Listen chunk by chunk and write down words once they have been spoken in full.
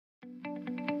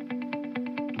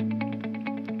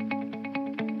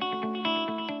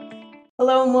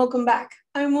Hello and welcome back.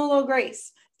 I'm Willow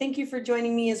Grace. Thank you for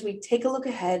joining me as we take a look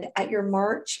ahead at your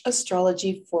March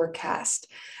astrology forecast.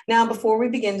 Now, before we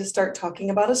begin to start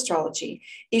talking about astrology,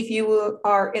 if you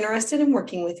are interested in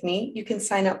working with me, you can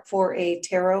sign up for a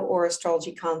tarot or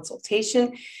astrology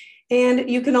consultation. And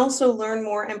you can also learn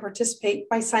more and participate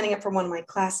by signing up for one of my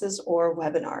classes or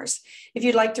webinars. If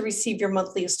you'd like to receive your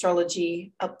monthly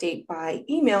astrology update by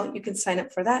email, you can sign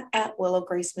up for that at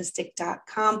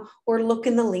willowgracemystic.com or look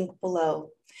in the link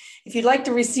below. If you'd like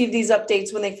to receive these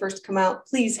updates when they first come out,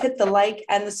 please hit the like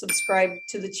and the subscribe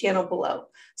to the channel below.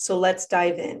 So let's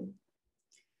dive in.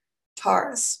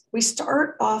 Taurus, we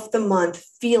start off the month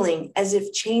feeling as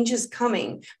if change is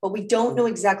coming, but we don't know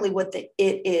exactly what it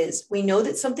is. We know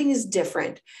that something is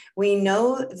different. We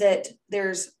know that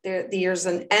there's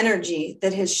an energy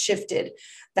that has shifted.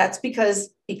 That's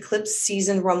because eclipse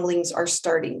season rumblings are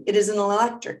starting. It is an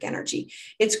electric energy.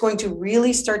 It's going to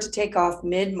really start to take off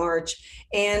mid-March,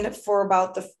 and for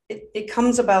about it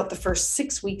comes about the first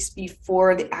 6 weeks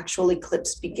before the actual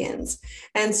eclipse begins.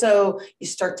 And so you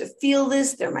start to feel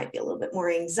this. There might be a little bit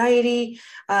more anxiety.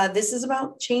 This is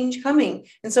about change coming.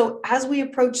 And so as we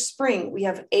approach spring, we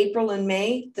have April and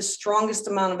May. The strongest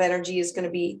amount of energy is going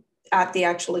to be at the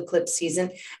actual eclipse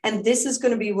season. And this is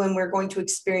going to be when we're going to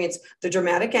experience the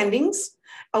dramatic endings,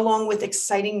 along with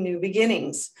exciting new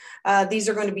beginnings. These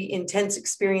are going to be intense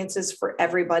experiences for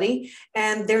everybody,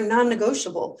 and they're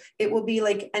non-negotiable. It will be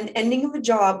like an ending of a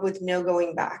job with no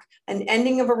going back, an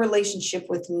ending of a relationship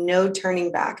with no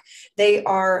turning back. They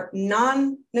are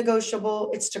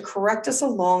non-negotiable. It's to correct us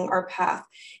along our path.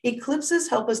 Eclipses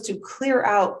help us to clear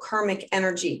out karmic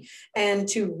energy and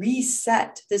to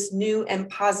reset this new and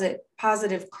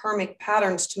positive karmic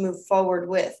patterns to move forward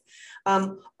with.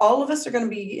 All of us are going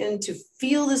to begin to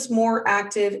feel this more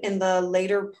active in the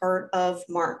later part of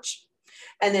March.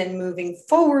 And then moving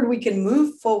forward, we can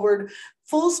move forward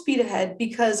full speed ahead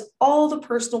because all the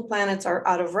personal planets are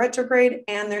out of retrograde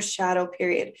and their shadow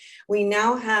period. We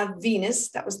now have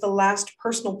Venus, that was the last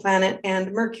personal planet,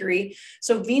 and Mercury.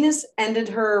 So Venus ended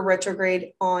her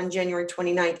retrograde on January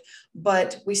 29th,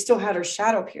 but we still had her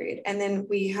shadow period. And then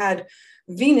we had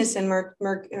Venus and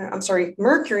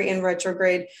Mercury in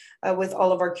retrograde with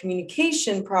all of our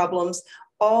communication problems,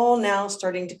 all now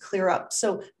starting to clear up.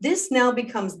 So this now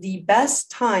becomes the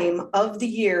best time of the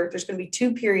year. There's going to be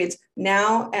 2 periods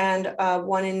now and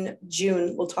one in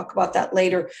June. We'll talk about that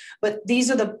later. But these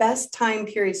are the best time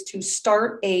periods to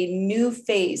start a new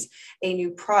phase, a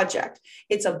new project.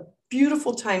 It's a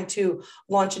beautiful time to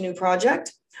launch a new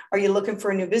project. Are you looking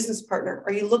for a new business partner?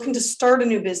 Are you looking to start a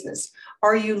new business?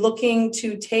 Are you looking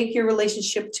to take your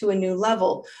relationship to a new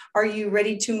level? Are you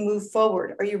ready to move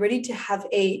forward? Are you ready to have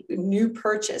a new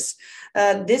purchase?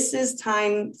 This is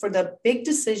time for the big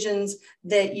decisions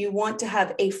that you want to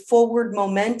have a forward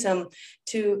momentum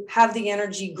to have the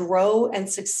energy grow and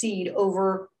succeed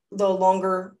over the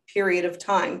longer period of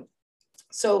time.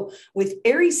 So with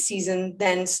Aries season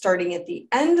then starting at the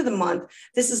end of the month,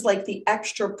 this is like the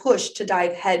extra push to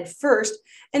dive head first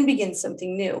and begin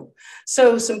something new.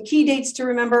 So some key dates to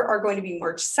remember are going to be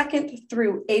March 2nd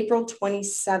through April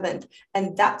 27th.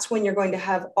 And that's when you're going to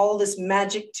have all this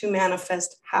magic to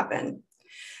manifest happen.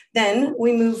 Then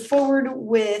we move forward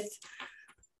with,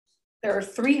 there are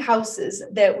 3 houses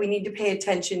that we need to pay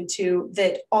attention to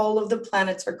that all of the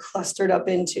planets are clustered up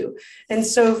into. And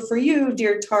so for you,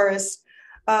 dear Taurus,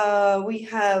 we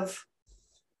have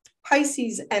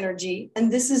Pisces energy, and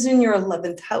this is in your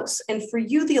 11th house. And for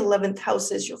you, the 11th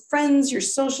house is your friends, your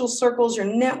social circles, your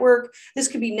network. This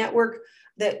could be network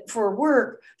that for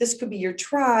work. This could be your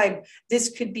tribe. This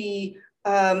could be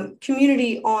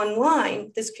community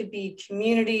online. This could be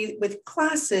community with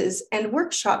classes and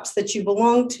workshops that you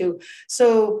belong to.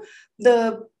 So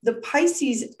the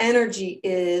Pisces energy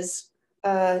is,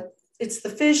 it's the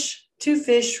fish, 2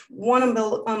 fish, 1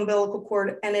 umbilical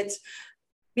cord, and it's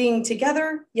being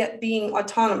together, yet being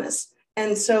autonomous.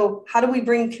 And so how do we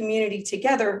bring community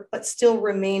together, but still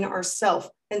remain ourselves?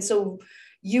 And so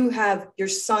you have your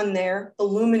sun there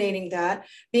illuminating that,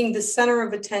 being the center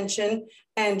of attention,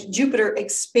 and Jupiter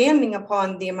expanding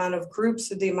upon the amount of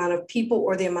groups or the amount of people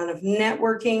or the amount of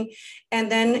networking.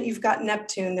 And then you've got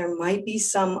Neptune. There might be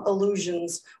some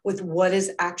illusions with what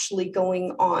is actually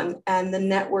going on and the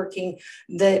networking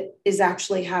that is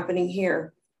actually happening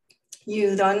here.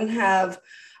 You then have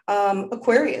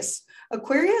Aquarius.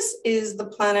 Aquarius is the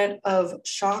planet of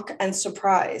shock and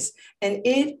surprise, and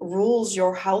it rules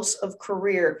your house of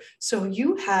career. So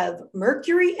you have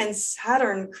Mercury and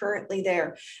Saturn currently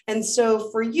there. And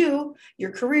so for you,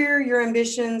 your career, your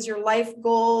ambitions, your life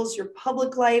goals, your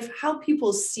public life, how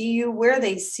people see you, where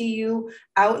they see you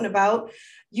out and about,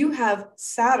 you have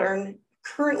Saturn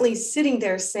currently sitting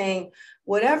there saying,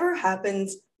 whatever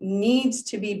happens needs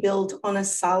to be built on a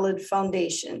solid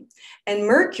foundation. And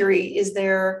Mercury is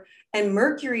there, and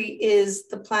Mercury is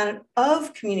the planet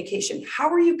of communication. How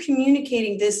are you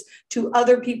communicating this to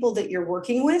other people that you're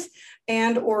working with,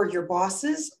 and or your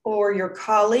bosses or your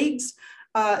colleagues?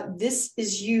 This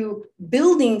is you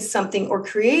building something or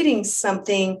creating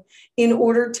something in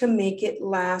order to make it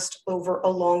last over a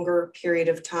longer period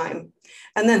of time.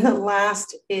 And then the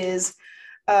last is,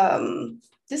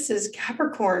 this is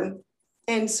Capricorn.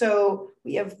 And so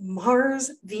we have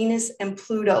Mars, Venus, and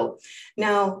Pluto.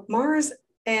 Now, Mars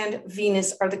and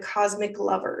Venus are the cosmic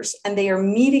lovers, and they are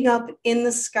meeting up in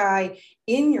the sky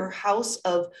in your house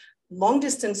of long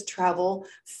distance travel,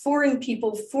 foreign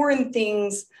people, foreign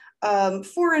things,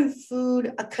 foreign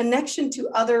food, a connection to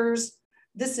others.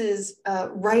 This is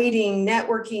writing,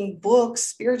 networking, books,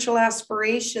 spiritual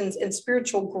aspirations, and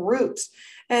spiritual groups.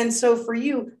 And so for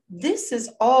you, this is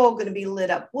all going to be lit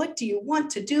up. What do you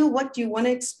want to do? What do you want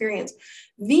to experience?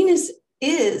 Venus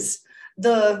is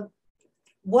the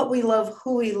what we love,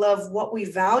 who we love, what we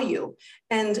value.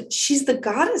 And she's the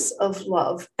goddess of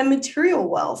love and material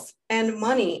wealth and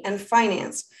money and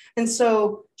finance. And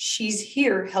so she's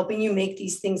here helping you make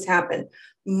these things happen.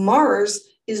 Mars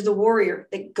is the warrior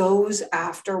that goes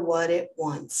after what it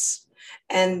wants.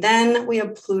 And then we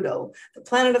have Pluto, the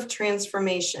planet of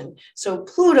transformation. So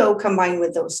Pluto combined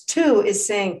with those two is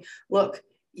saying, look,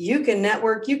 you can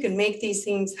network, you can make these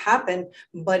things happen,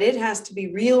 but it has to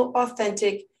be real,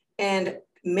 authentic, and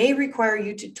may require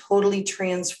you to totally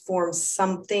transform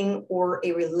something or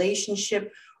a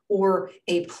relationship or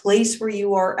a place where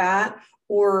you are at,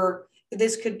 or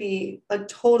this could be a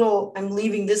total, I'm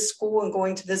leaving this school and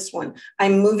going to this one.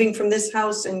 I'm moving from this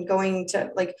house and going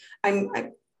to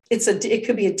it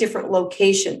could be a different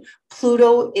location.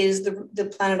 Pluto is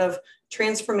the planet of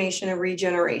transformation and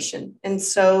regeneration. And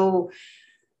so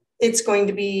it's going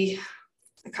to be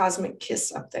a cosmic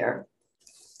kiss up there.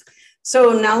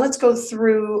 So now let's go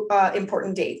through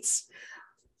important dates.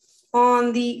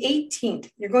 On the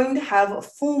 18th, you're going to have a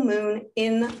full moon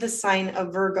in the sign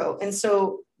of Virgo. And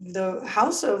so the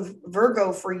house of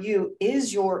Virgo for you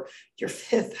is your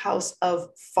fifth house of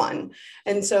fun.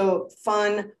 And so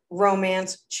fun,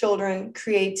 romance, children,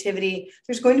 creativity.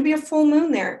 There's going to be a full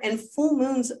moon there, and full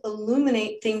moons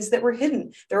illuminate things that were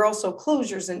hidden. There are also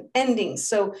closures and endings.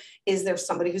 So is there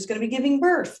somebody who's going to be giving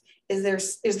birth?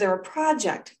 Is there a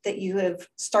project that you have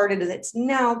started that's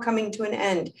now coming to an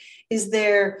end? Is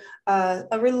there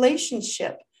a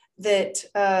relationship that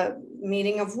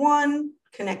meeting of one,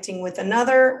 connecting with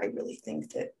another? I really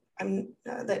think that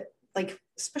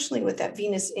especially with that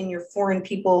Venus in your foreign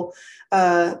people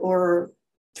or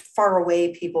far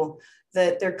away people,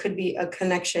 that there could be a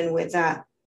connection with that.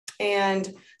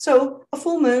 And so a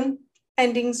full moon,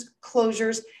 endings,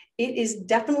 closures. It is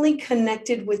definitely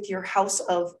connected with your house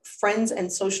of friends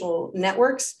and social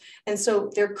networks. And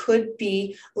so there could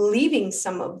be leaving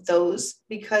some of those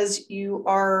because it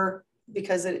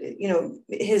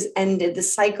has ended, the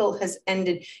cycle has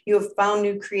ended. You have found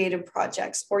new creative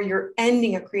projects, or you're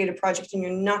ending a creative project and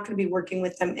you're not going to be working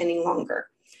with them any longer.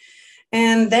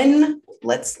 And then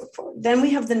let's look forward. Then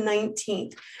we have the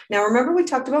 19th. Now, remember, we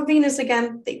talked about Venus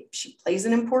again. She plays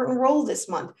an important role this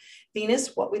month.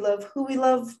 Venus, what we love, who we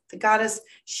love, the goddess.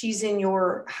 She's in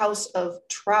your house of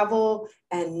travel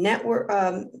and network,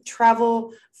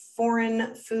 travel,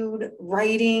 foreign food,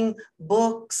 writing,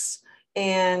 books,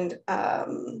 and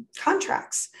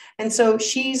contracts. And so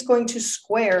she's going to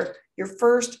square your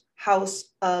first house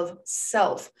of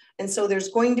self. And so there's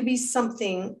going to be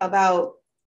something about,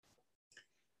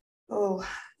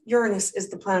 Uranus is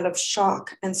the planet of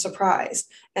shock and surprise.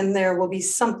 And there will be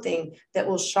something that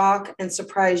will shock and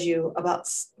surprise you about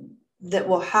that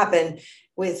will happen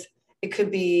with, it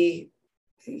could be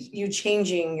you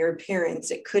changing your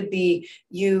appearance. It could be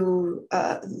you,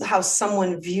 how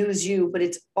someone views you, but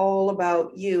it's all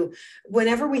about you.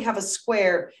 Whenever we have a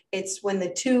square, it's when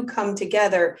the two come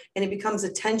together and it becomes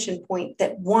a tension point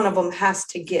that one of them has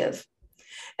to give.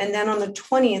 And then on the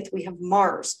 20th, we have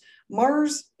Mars.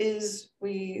 Mars is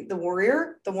the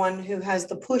warrior, the one who has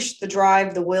the push, the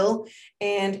drive, the will,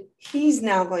 and he's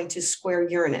now going to square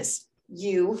Uranus.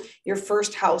 Your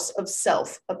first house of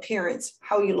self, appearance,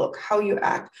 how you look, how you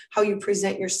act, how you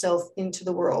present yourself into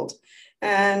the world.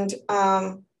 And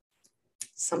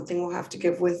something we'll have to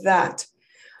give with that.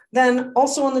 Then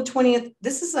also on the 20th,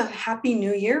 this is a happy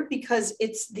new year because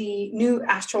it's the new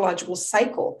astrological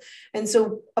cycle. And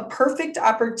so a perfect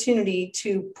opportunity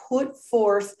to put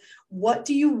forth what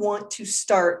do you want to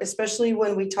start, especially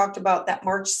when we talked about that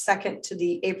March 2nd to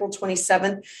the April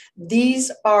 27th?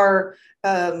 These are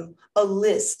a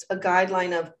list, a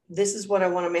guideline of this is what I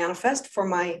want to manifest for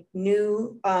my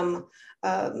new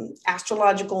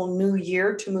astrological new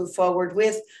year to move forward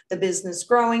with, the business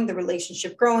growing, the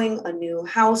relationship growing, a new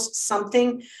house,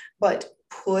 something, but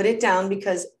put it down,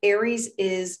 because Aries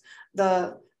is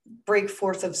the break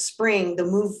forth of spring, the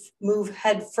move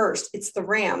head first. It's the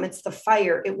ram, it's the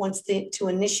fire. It wants to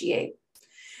initiate.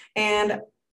 And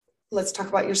let's talk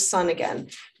about your sun again.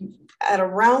 At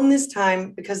around this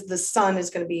time, because the sun is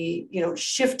going to be,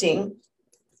 shifting.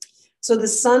 So the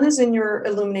sun is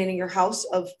illuminating your house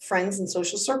of friends and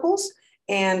social circles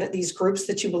and these groups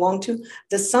that you belong to.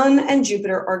 The sun and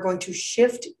Jupiter are going to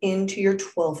shift into your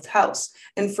 12th house.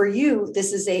 And for you,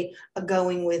 this is a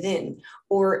going within,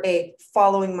 or a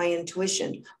following my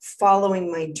intuition,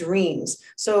 following my dreams.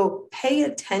 So pay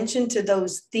attention to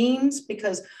those themes,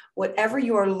 because whatever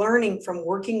you are learning from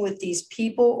working with these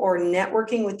people or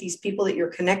networking with these people that you're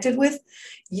connected with,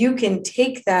 you can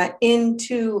take that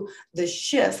into the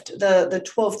shift, the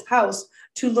 12th house,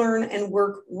 to learn and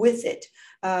work with it.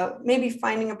 Maybe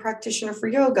finding a practitioner for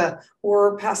yoga,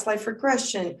 or past life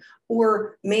regression,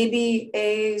 or maybe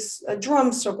a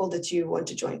drum circle that you want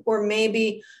to join, or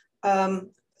maybe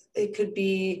it could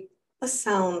be a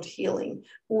sound healing,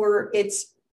 or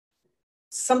it's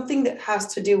something that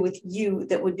has to do with you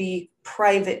that would be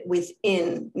private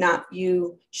within, not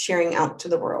you sharing out to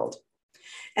the world.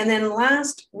 And then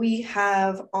last, we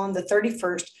have on the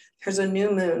 31st, there's a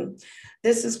new moon.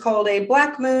 This is called a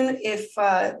black moon if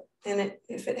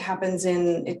it happens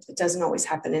it doesn't always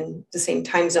happen in the same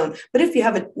time zone, but if you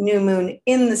have a new moon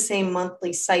in the same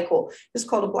monthly cycle, it's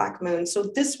called a black moon. So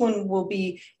this one will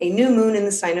be a new moon in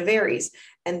the sign of Aries.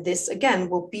 And this, again,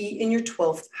 will be in your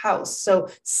 12th house. So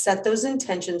set those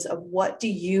intentions of what do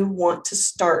you want to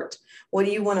start? What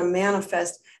do you want to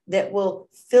manifest that will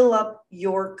fill up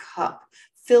your cup,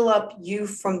 fill up you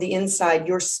from the inside,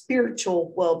 your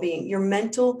spiritual well-being, your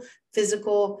mental,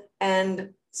 physical,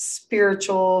 and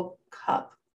spiritual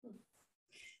cup.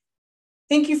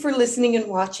 Thank you for listening and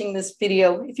watching this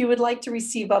video. If you would like to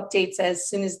receive updates as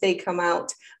soon as they come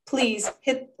out, please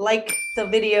hit like the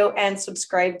video and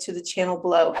subscribe to the channel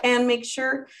below. And make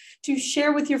sure to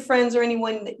share with your friends or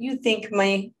anyone that you think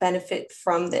may benefit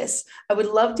from this. I would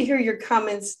love to hear your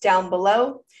comments down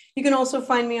below. You can also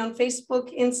find me on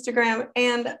Facebook, Instagram,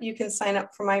 and you can sign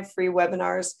up for my free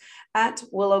webinars at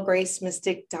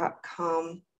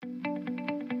willowgracemystic.com.